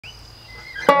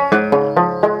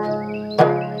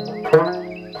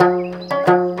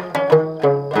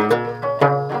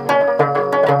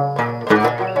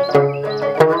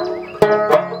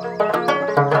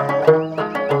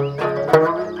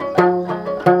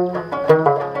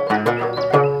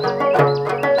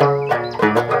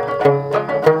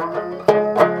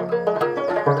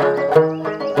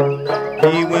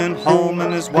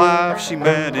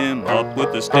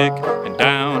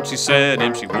said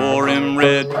him, she wore him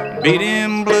red, beat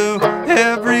him blue.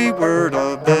 Every word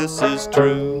of this is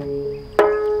true.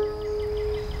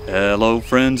 Hello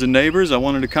friends and neighbors, I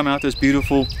wanted to come out this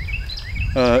beautiful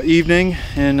evening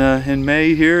in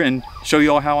May here and show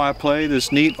you all how I play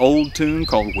this neat old tune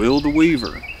called Will the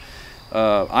Weaver.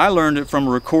 I learned it from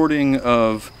a recording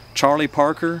of Charlie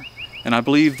Parker, and I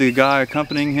believe the guy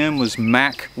accompanying him was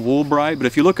Mack Woolbright. But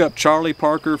if you look up Charlie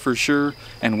Parker for sure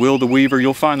and Will the Weaver,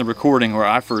 you'll find the recording where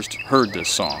I first heard this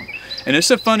song. And it's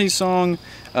a funny song.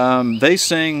 They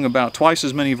sing about twice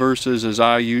as many verses as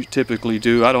I typically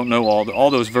do. I don't know all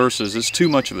those verses. It's too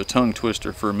much of a tongue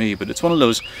twister for me, but it's one of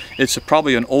those, it's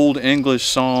probably an old English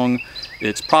song.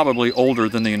 It's probably older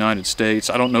than the United States.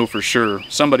 I don't know for sure.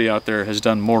 Somebody out there has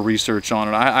done more research on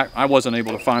it. I wasn't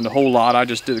able to find a whole lot. I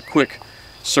just did a quick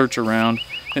search around.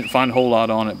 Didn't find a whole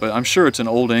lot on it, but I'm sure it's an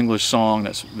old English song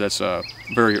that's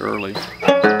very early.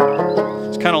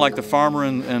 It's kind of like the farmer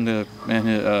and the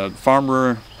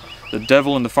farmer. The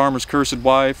Devil and the Farmer's Cursed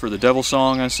Wife, or the Devil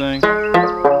Song I sing. It's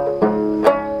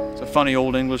a funny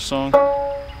old English song.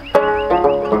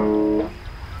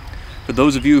 For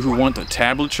those of you who want the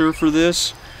tablature for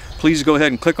this, please go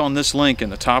ahead and click on this link in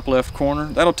the top left corner.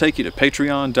 That'll take you to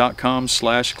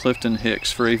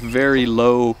patreon.com/CliftonHicks. For a very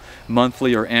low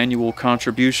monthly or annual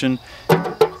contribution,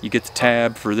 you get the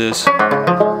tab for this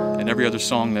and every other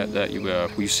song that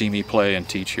you see me play and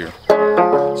teach here.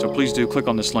 So please do click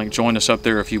on this link. Join us up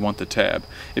there if you want the tab.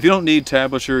 If you don't need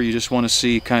tablature, you just want to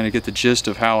see, kind of get the gist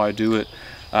of how I do it,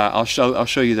 I'll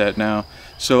show you that now.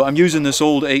 So I'm using this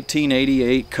old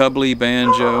 1888 Cubley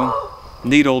banjo,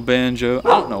 neat old banjo. I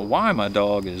don't know why my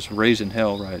dog is raising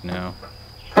hell right now.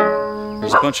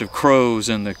 There's a bunch of crows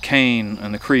in the cane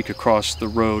and the creek across the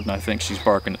road, and I think she's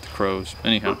barking at the crows.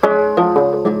 Anyhow,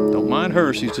 don't mind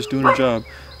her, she's just doing her job.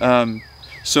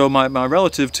 So my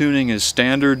relative tuning is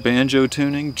standard banjo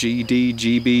tuning,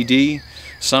 gDGBD.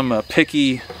 Some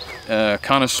picky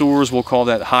connoisseurs will call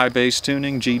that high bass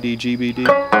tuning, gDGBD.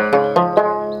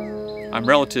 I'm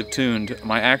relative tuned.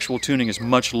 My actual tuning is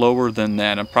much lower than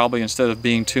that. I'm probably, instead of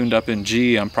being tuned up in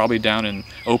G, I'm probably down in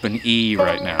open E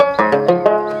right now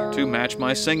to match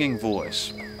my singing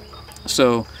voice.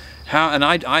 So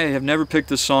I have never picked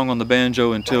this song on the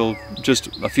banjo until just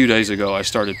a few days ago I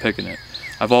started picking it.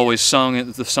 I've always sung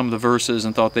it, some of the verses,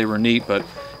 and thought they were neat, but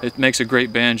it makes a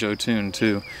great banjo tune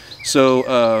too. So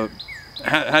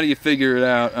how do you figure it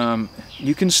out?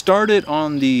 You can start it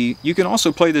on the, you can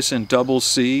also play this in double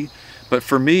C, but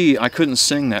for me, I couldn't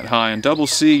sing that high. In double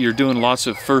C, you're doing lots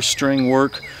of first string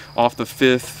work off the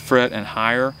 5th fret and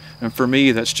higher, and for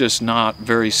me, that's just not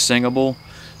very singable.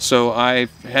 So I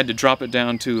had to drop it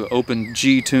down to open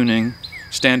G tuning,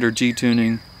 standard G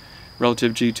tuning,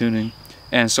 relative G tuning.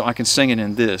 And so I can sing it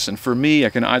in this. And for me, I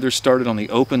can either start it on the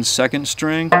open 2nd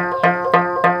string,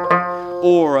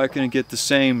 or I can get the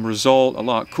same result a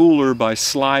lot cooler by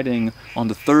sliding on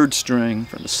the 3rd string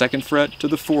from the 2nd fret to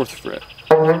the 4th fret.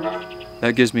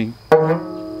 That gives me,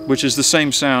 which is the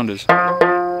same sound as.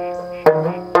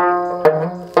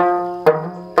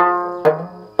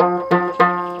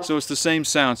 So it's the same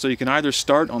sound. So you can either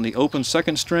start on the open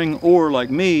 2nd string, or like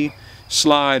me,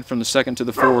 slide from the 2nd to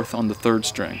the 4th on the 3rd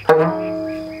string.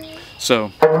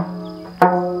 So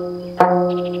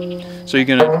you're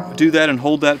gonna do that and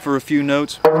hold that for a few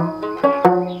notes.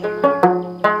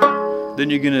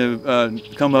 Then you're gonna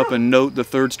come up and note the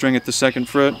 3rd string at the 2nd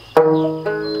fret,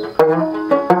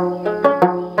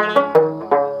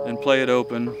 and play it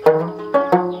open.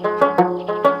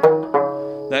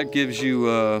 That gives you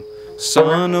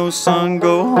son, oh son,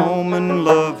 go home and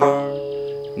love her.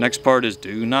 Next part is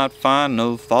do not find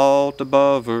no fault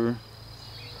above her.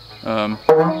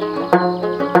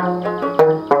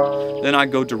 Then I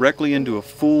go directly into a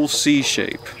full C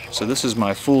shape. So this is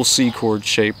my full C chord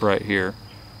shape right here.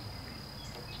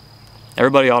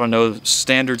 Everybody ought to know the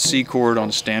standard C chord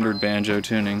on standard banjo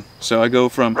tuning. So I go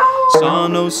from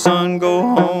son, oh son,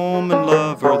 go home and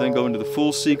love her, then go into the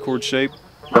full C chord shape.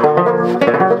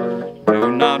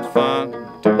 Do not find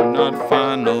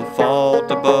no fault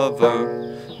above her.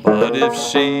 But if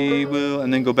she will,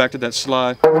 and then go back to that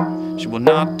slide, she will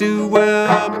not do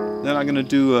well. Then I'm going to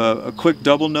do a quick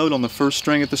double note on the 1st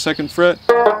string at the 2nd fret.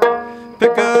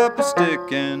 Pick up a stick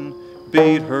and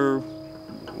beat her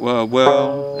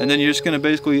well. And then you're just going to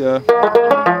basically, I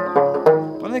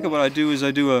think what I do is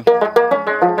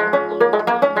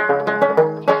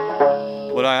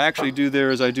what I actually do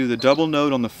there is I do the double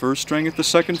note on the 1st string at the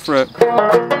 2nd fret.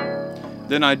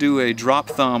 Then I do a drop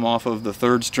thumb off of the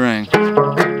 3rd string.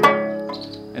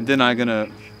 And then I'm gonna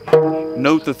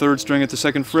note the 3rd string at the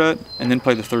 2nd fret, and then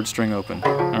play the 3rd string open.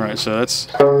 Alright, so that's...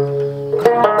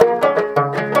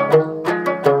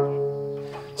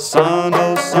 son,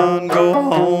 oh son, go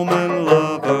home and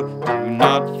love her. Do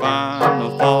not find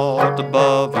no fault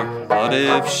above her. But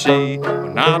if she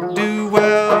will not do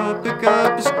well, pick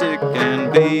up a stick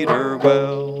and beat her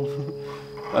well.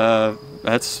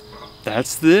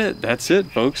 That's it. That's it,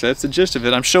 folks. That's the gist of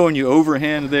it. I'm showing you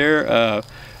overhand there.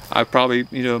 I probably,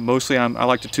 mostly I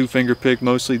like to two-finger pick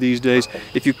mostly these days.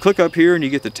 If you click up here and you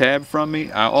get the tab from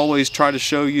me, I always try to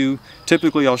show you,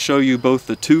 typically I'll show you both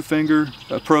the two-finger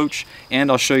approach and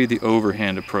I'll show you the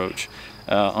overhand approach.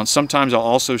 Sometimes I'll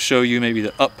also show you maybe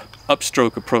the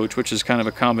upstroke approach, which is kind of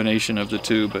a combination of the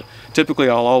two, but typically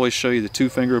I'll always show you the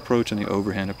two-finger approach and the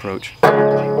overhand approach.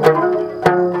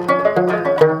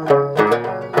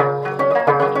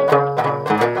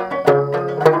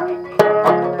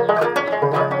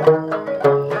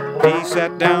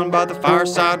 Sat down by the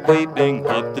fireside weeping,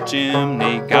 up the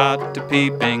chimney got to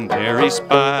peeping. There he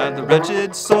spied the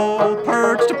wretched soul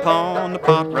perched upon the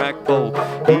pot rack pole.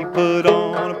 He put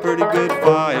on a pretty good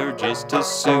fire just to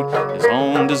suit his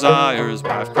own desires.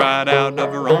 Wife cried out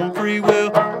of her own free will,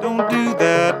 don't do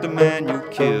that, the man you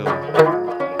kill.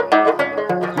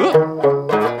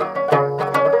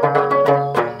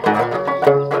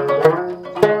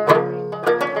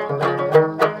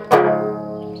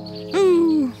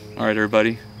 Alright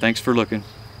everybody, thanks for looking.